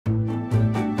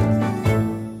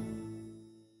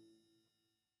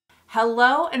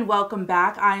Hello and welcome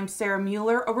back. I am Sarah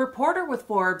Mueller, a reporter with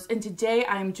Forbes, and today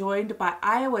I am joined by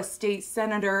Iowa State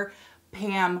Senator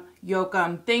Pam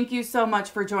Jochum. Thank you so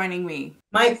much for joining me.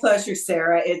 My pleasure,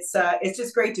 Sarah. It's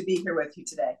just great to be here with you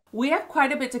today. We have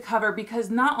quite a bit to cover because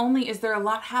not only is there a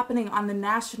lot happening on the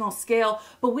national scale,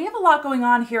 but we have a lot going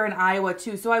on here in Iowa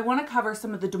too. So I want to cover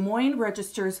some of the Des Moines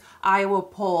Register's Iowa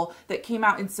poll that came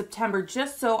out in September,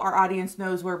 just so our audience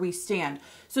knows where we stand.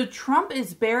 So Trump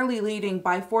is barely leading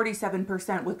by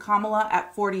 47% with Kamala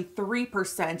at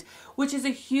 43%, which is a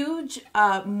huge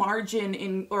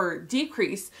margin or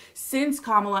decrease since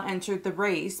Kamala entered the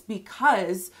race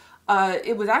because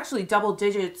it was actually double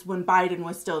digits when Biden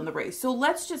was still in the race. So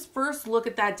let's just first look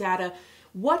at that data.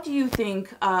 What do you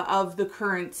think of the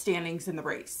current standings in the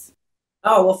race?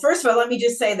 Oh, well, first of all, let me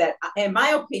just say that, in my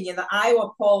opinion, the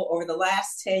Iowa poll over the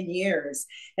last 10 years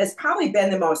has probably been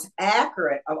the most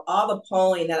accurate of all the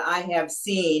polling that I have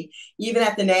seen, even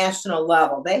at the national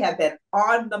level. They have been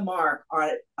on the mark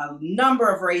on a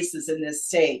number of races in this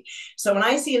state. So when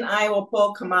I see an Iowa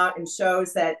poll come out and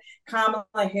shows that Kamala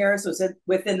Harris was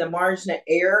within the margin of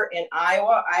error in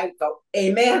Iowa, I go,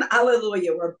 amen,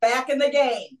 hallelujah, we're back in the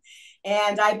game.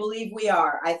 And I believe we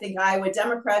are. I think Iowa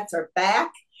Democrats are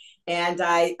back. And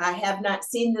I have not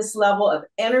seen this level of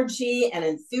energy and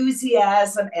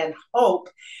enthusiasm and hope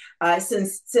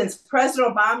since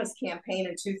President Obama's campaign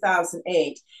in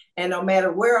 2008. And no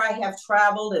matter where I have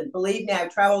traveled, and believe me,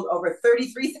 I've traveled over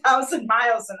 33,000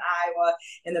 miles in Iowa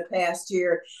in the past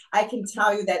year, I can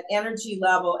tell you that energy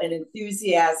level and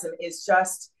enthusiasm is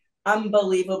just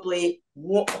unbelievably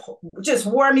just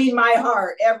warming my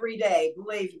heart every day,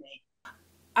 believe me.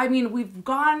 I mean,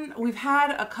 we've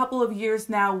had a couple of years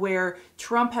now where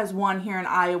Trump has won here in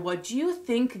Iowa. Do you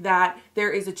think that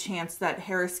there is a chance that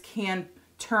Harris can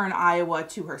turn Iowa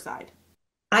to her side?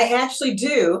 I actually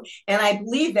do. And I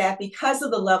believe that because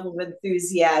of the level of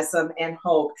enthusiasm and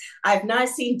hope. I've not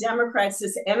seen Democrats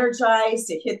as energized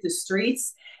to hit the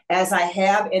streets as I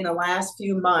have in the last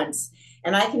few months.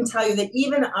 And I can tell you that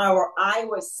even our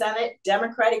Iowa Senate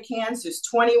Democratic candidates, there's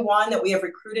 21 that we have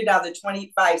recruited out of the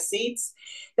 25 seats.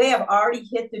 They have already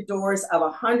hit the doors of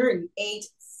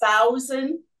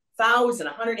 108,000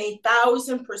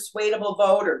 persuadable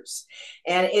voters.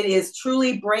 And it is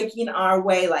truly breaking our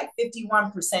way, like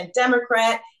 51%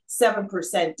 Democrat,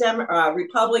 7%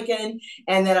 Republican,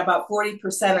 and then about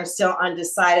 40% are still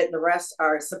undecided. The rest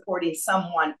are supporting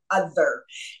someone other.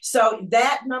 So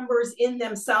that numbers in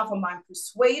themselves among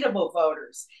persuadable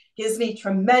voters gives me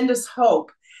tremendous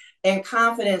hope and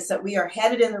confidence that we are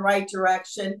headed in the right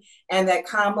direction and that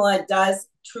Kamala does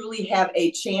truly have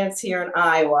a chance here in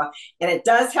Iowa. And it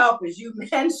does help, as you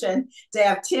mentioned, to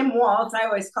have Tim Walz, I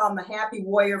always call him the happy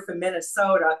warrior from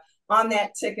Minnesota, on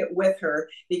that ticket with her,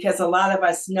 because a lot of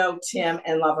us know Tim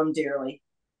and love him dearly.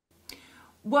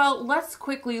 Well, let's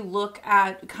quickly look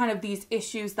at kind of these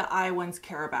issues that Iowans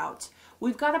care about.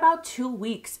 We've got about 2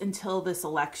 weeks until this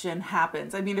election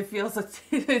happens. I mean, it feels like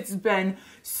it's been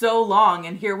so long,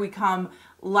 and here we come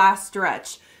last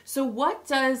stretch. So what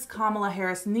does Kamala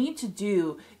Harris need to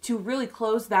do to really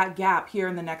close that gap here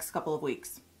in the next couple of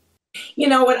weeks? You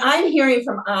know, what I'm hearing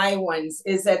from Iowans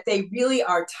is that they really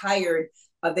are tired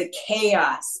of the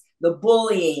chaos, the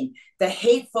bullying, the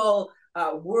hateful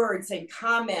words and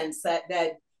comments that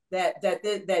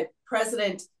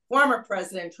former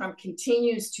President Trump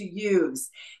continues to use.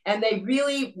 And they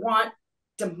really want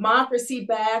democracy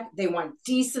back. They want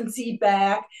decency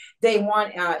back. They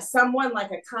want someone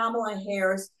like a Kamala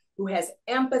Harris who has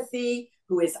empathy,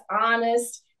 who is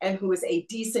honest, and who is a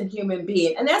decent human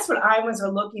being. And that's what Iowans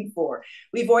are looking for.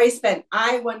 We've always been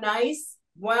Iowa nice.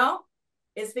 Well,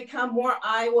 it's become more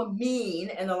Iowa mean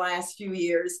in the last few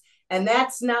years. And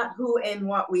that's not who and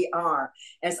what we are.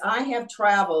 As I have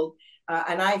traveled,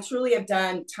 and I truly have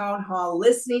done town hall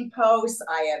listening posts,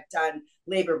 I have done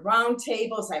labor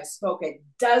roundtables, I've spoken at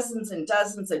dozens and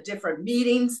dozens of different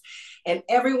meetings, and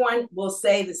everyone will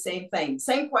say the same thing.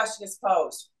 Same question is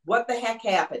posed. What the heck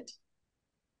happened?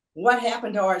 What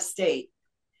happened to our state?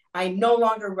 I no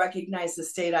longer recognize the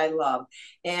state I love.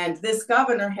 And this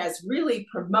governor has really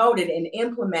promoted and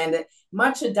implemented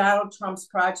much of Donald Trump's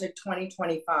Project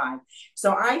 2025.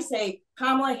 So I say,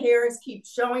 Kamala Harris, keep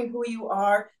showing who you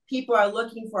are. People are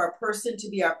looking for a person to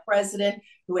be our president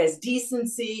who has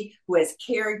decency, who has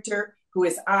character, who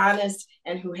is honest,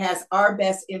 and who has our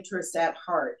best interests at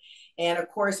heart. And of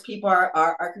course, people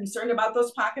are concerned about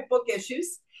those pocketbook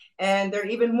issues. And they're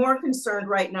even more concerned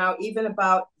right now, even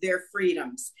about their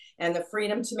freedoms and the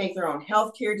freedom to make their own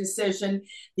healthcare decision,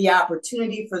 the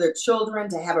opportunity for their children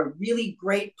to have a really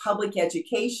great public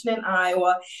education in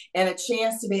Iowa, and a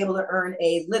chance to be able to earn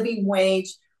a living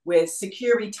wage with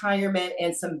secure retirement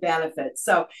and some benefits.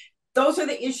 So those are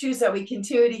the issues that we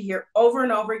continue to hear over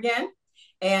and over again.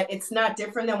 And it's not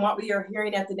different than what we are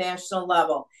hearing at the national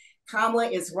level. Kamala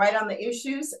is right on the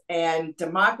issues, and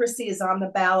democracy is on the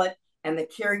ballot, and the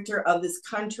character of this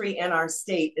country and our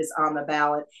state is on the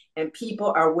ballot, and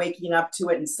people are waking up to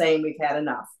it and saying we've had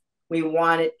enough. We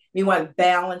want it. We want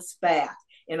balance back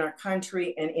in our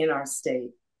country and in our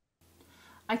state.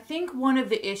 I think one of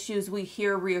the issues we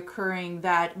hear reoccurring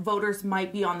that voters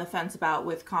might be on the fence about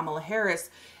with Kamala Harris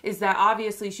is that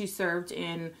obviously she served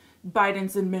in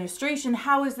Biden's administration.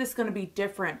 How is this going to be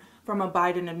different from a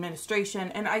Biden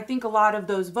administration? And I think a lot of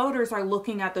those voters are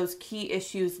looking at those key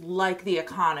issues like the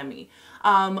economy,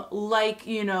 like,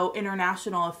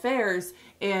 international affairs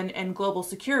and global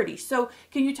security. So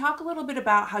can you talk a little bit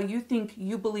about how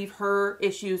you believe her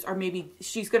issues are, maybe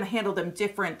she's going to handle them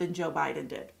different than Joe Biden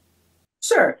did?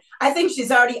 Sure. I think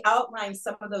she's already outlined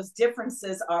some of those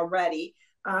differences already.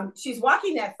 She's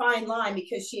walking that fine line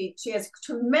because she has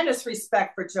tremendous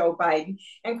respect for Joe Biden.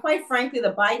 And quite frankly,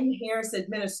 the Biden-Harris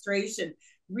administration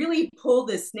really pulled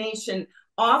this nation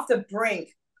off the brink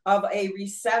of a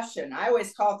recession. I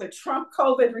always call it the Trump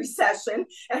COVID recession.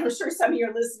 And I'm sure some of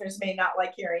your listeners may not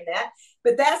like hearing that,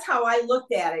 but that's how I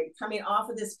looked at it. Coming off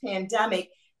of this pandemic,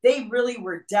 they really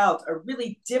were dealt a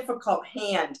really difficult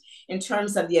hand in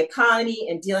terms of the economy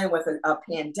and dealing with a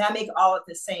pandemic all at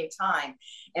the same time.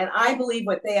 And I believe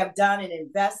what they have done in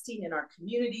investing in our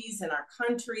communities, in our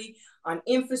country, on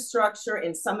infrastructure,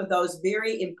 and some of those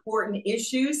very important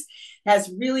issues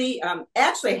has really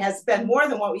actually has been more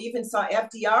than what we even saw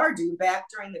FDR do back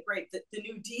during the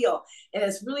New Deal. And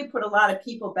has really put a lot of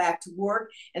people back to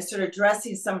work and sort of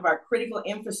addressing some of our critical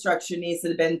infrastructure needs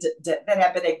that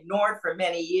have been ignored for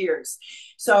many years.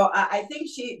 So I think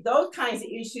those kinds of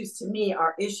issues to me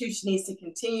are issues she needs to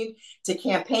continue to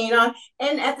campaign on,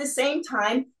 and at the same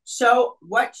time show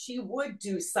what she would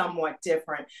do somewhat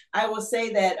different. I will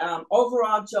say that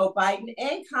overall, Joe Biden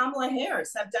and Kamala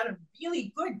Harris have done a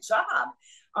really good job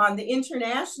on the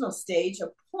international stage of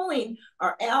pulling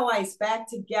our allies back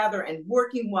together and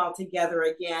working well together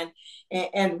again,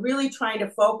 and really trying to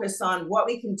focus on what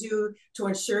we can do to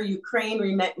ensure Ukraine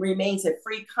remains a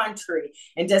free country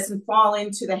and doesn't fall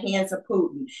into the hands of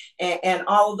Putin, and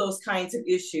all of those kinds of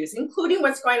issues, including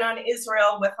what's going on in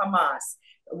Israel with Hamas.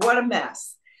 What a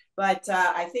mess. But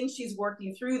I think she's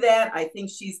working through that. I think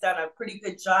she's done a pretty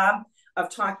good job of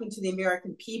talking to the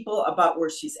American people about where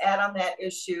she's at on that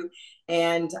issue.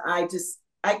 And I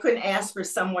couldn't ask for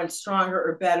someone stronger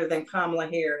or better than Kamala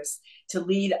Harris to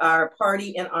lead our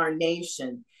party and our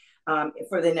nation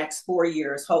for the next 4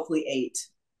 years, hopefully 8.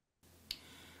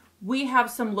 We have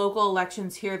some local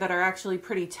elections here that are actually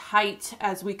pretty tight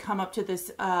as we come up to this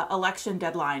election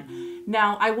deadline.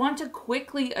 Now, I want to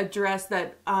quickly address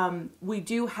that we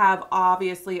do have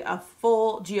obviously a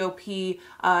full GOP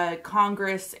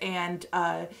Congress and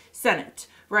Senate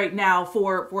right now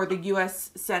for the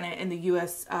U.S. Senate and the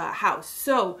U.S. House.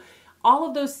 So all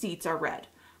of those seats are red.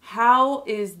 How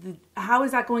is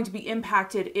that going to be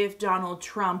impacted if Donald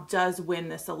Trump does win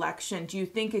this election? Do you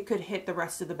think it could hit the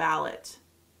rest of the ballot?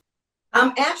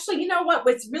 Actually, you know what?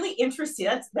 What's really interesting,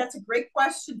 that's a great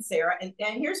question, Sarah. And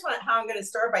here's how I'm going to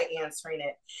start by answering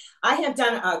it. I have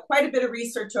done quite a bit of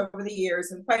research over the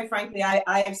years. And quite frankly,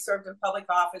 I have served in public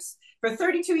office for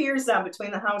 32 years now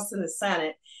between the House and the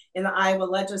Senate in the Iowa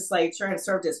legislature, and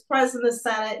served as president of the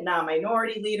Senate, now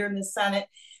minority leader in the Senate.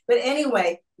 But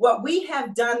anyway, what we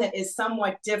have done that is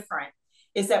somewhat different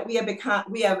is that we have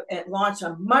launched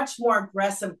a much more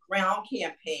aggressive ground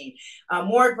campaign,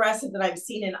 more aggressive than I've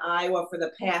seen in Iowa for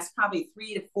the past probably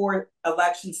 3 to 4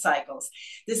 election cycles.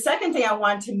 The second thing I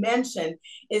want to mention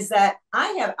is that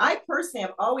I personally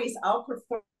have always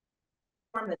outperformed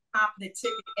the top of the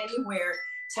ticket anywhere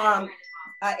from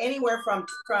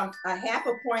a half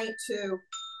a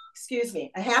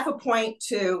point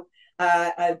to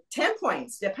 10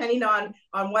 points, depending on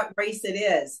what race it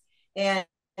is. And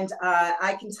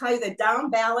I can tell you that down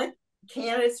ballot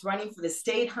candidates running for the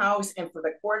state house and for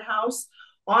the courthouse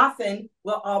often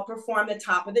will outperform the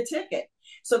top of the ticket.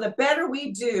 So the better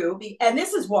we do, and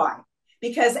this is why,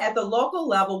 because at the local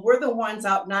level, we're the ones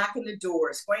out knocking the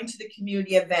doors, going to the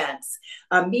community events,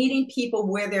 meeting people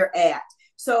where they're at.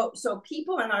 So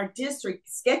people in our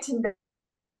districts get to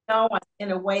know us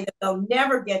in a way that they'll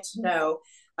never get to know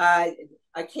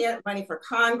a candidate running for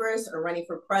Congress or running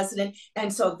for president.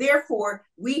 And so therefore,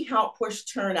 we help push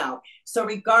turnout. So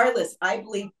regardless, I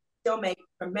believe they'll make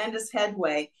tremendous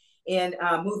headway in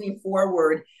moving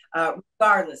forward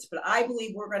regardless. But I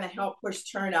believe we're going to help push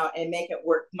turnout and make it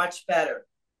work much better.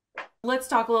 Let's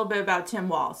talk a little bit about Tim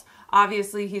Walz.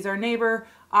 Obviously, he's our neighbor.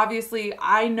 Obviously,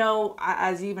 I know,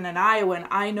 as even an Iowan,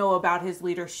 I know about his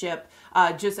leadership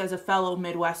just as a fellow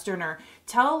Midwesterner.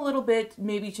 Tell a little bit,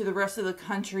 maybe to the rest of the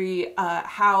country,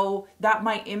 how that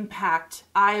might impact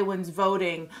Iowans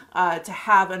voting to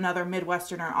have another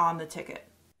Midwesterner on the ticket.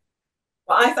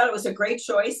 Well, I thought it was a great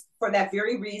choice for that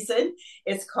very reason.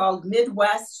 It's called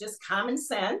Midwest, just common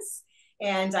sense.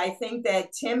 And I think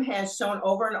that Tim has shown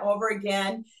over and over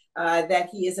again that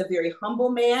he is a very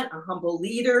humble man, a humble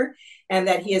leader, and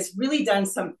that he has really done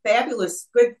some fabulous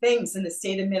good things in the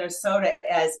state of Minnesota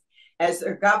as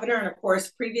their governor and, of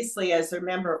course, previously as their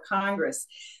member of Congress.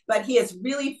 But he has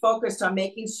really focused on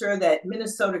making sure that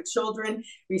Minnesota children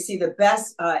receive the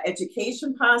best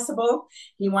education possible.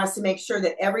 He wants to make sure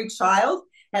that every child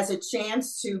has a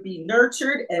chance to be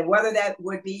nurtured, and whether that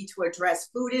would be to address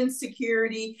food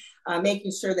insecurity,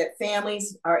 making sure that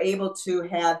families are able to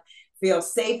feel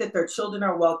safe, that their children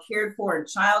are well cared for in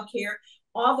childcare,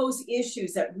 all those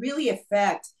issues that really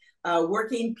affect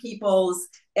working people's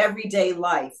everyday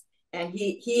life. And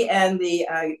he and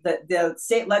the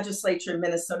state legislature in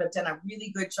Minnesota have done a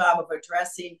really good job of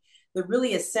addressing the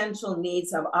really essential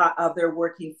needs of their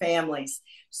working families.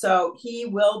 So he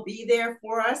will be there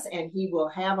for us, and he will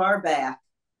have our back.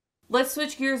 Let's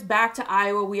switch gears back to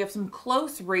Iowa. We have some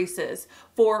close races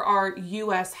for our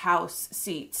U.S. House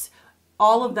seats.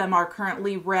 All of them are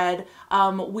currently red.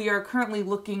 We are currently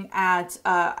looking at,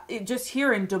 just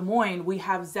here in Des Moines, we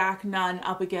have Zach Nunn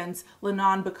up against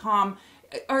Lanon Baccam.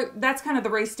 That's kind of the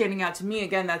race standing out to me.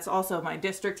 Again, that's also my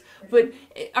district. But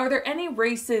are there any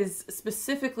races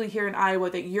specifically here in Iowa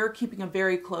that you're keeping a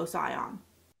very close eye on?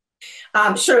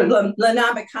 Sure.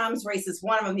 Lanon Baccam's race is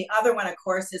one of them. The other one, of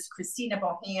course, is Christina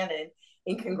Bohannon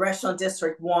in Congressional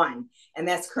District 1. And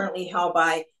that's currently held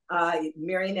by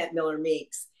Marionette Miller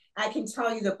Meeks. I can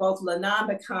tell you that both Lanon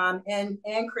Baccam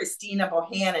and Christina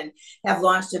Bohannon have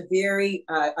launched a very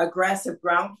aggressive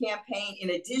ground campaign, in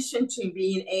addition to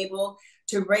being able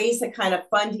to raise the kind of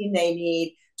funding they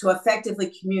need to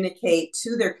effectively communicate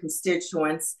to their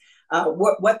constituents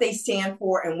what they stand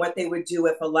for and what they would do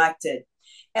if elected.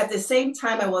 At the same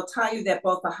time, I will tell you that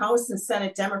both the House and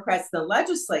Senate Democrats in the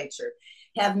legislature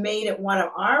have made it one of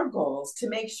our goals to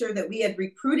make sure that we had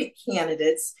recruited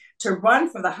candidates to run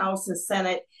for the House and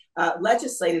Senate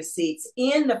legislative seats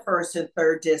in the 1st and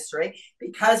 3rd district,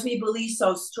 because we believe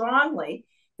so strongly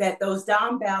that those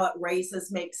down ballot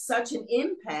races make such an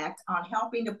impact on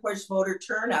helping to push voter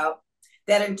turnout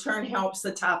that in turn helps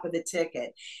the top of the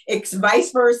ticket. It's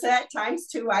vice versa at times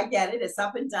too. I get it. It's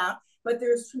up and down. But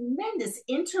there's tremendous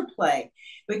interplay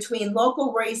between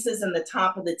local races and the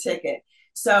top of the ticket.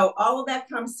 So all of that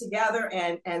comes together,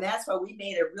 and that's why we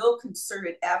made a real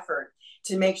concerted effort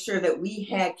to make sure that we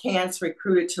had candidates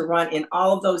recruited to run in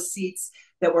all of those seats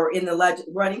that were in the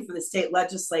running for the state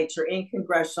legislature in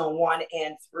Congressional 1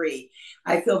 and 3.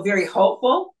 I feel very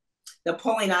hopeful. The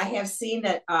polling I have seen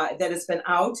that has been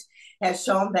out has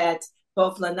shown that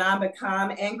both Lanon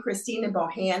Baccam and Christina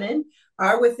Bohannon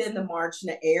are within the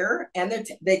margin of error, and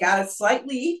they got a slight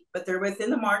lead, but they're within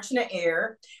the margin of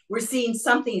error. We're seeing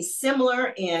something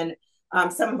similar in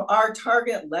some of our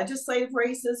target legislative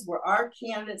races, where our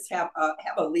candidates have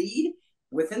a lead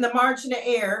within the margin of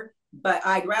error, but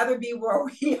I'd rather be where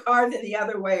we are than the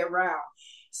other way around.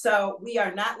 So we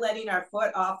are not letting our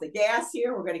foot off the gas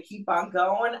here. We're going to keep on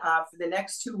going for the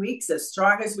next 2 weeks as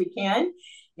strong as we can.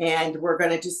 And we're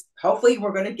going to hopefully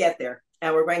we're going to get there,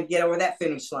 and we're going to get over that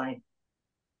finish line.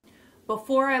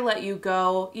 Before I let you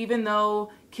go, even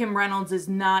though Kim Reynolds is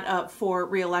not up for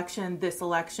re-election this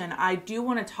election, I do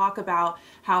want to talk about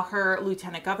how her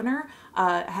lieutenant governor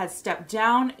has stepped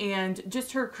down and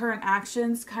just her current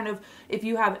actions. Kind of, if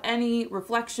you have any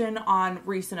reflection on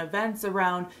recent events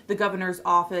around the governor's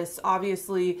office.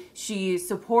 Obviously, she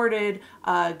supported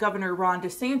Governor Ron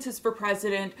DeSantis for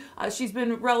president. She's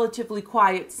been relatively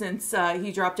quiet since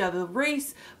he dropped out of the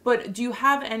race. But do you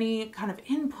have any kind of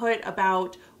input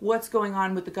about what's going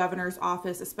on with the governor's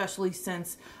office, especially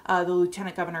since the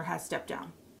lieutenant governor has stepped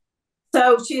down?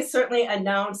 So she has certainly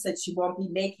announced that she won't be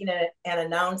making an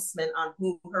announcement on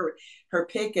who her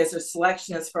pick is or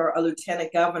selection is for a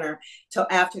lieutenant governor till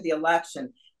after the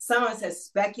election. Some of us have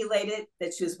speculated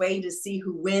that she was waiting to see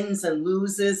who wins and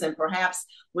loses, and perhaps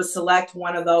will select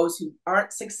one of those who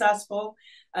aren't successful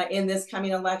in this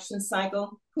coming election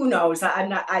cycle. Who knows? I'm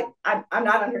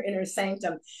not under inner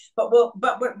sanctum. But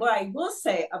what I will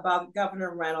say about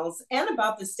Governor Reynolds and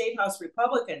about the State House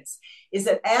Republicans is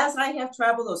that as I have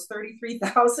traveled those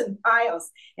 33,000 miles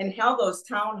and held those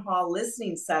town hall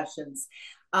listening sessions,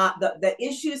 The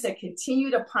issues that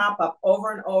continue to pop up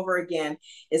over and over again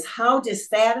is how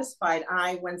dissatisfied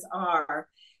Iowans are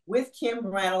with Kim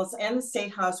Reynolds and the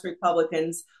State House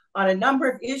Republicans on a number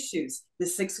of issues. The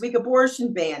 6-week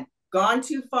abortion ban, gone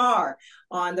too far.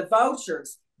 On the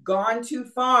vouchers, gone too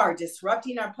far,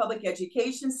 disrupting our public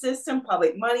education system.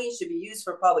 Public money should be used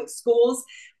for public schools.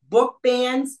 Book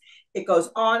bans, it goes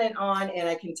on. And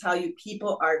I can tell you,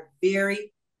 people are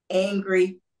very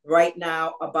angry right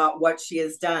now about what she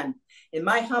has done. In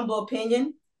my humble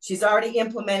opinion, she's already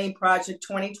implementing Project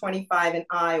 2025 in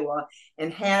Iowa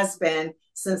and has been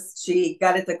since she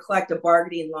got at the collective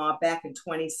bargaining law back in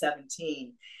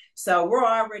 2017. So we're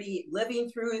already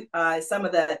living through some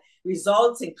of the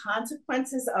results and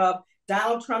consequences of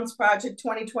Donald Trump's Project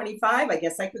 2025. I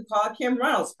guess I could call it Kim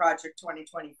Reynolds' Project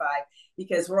 2025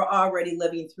 because we're already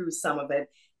living through some of it.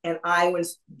 And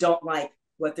Iowans don't like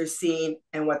what they're seeing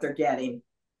and what they're getting.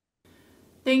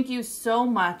 Thank you so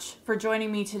much for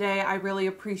joining me today. I really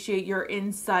appreciate your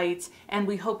insights, and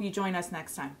we hope you join us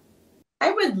next time. I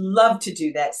would love to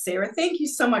do that, Sarah. Thank you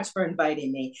so much for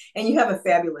inviting me, and you have a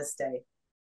fabulous day.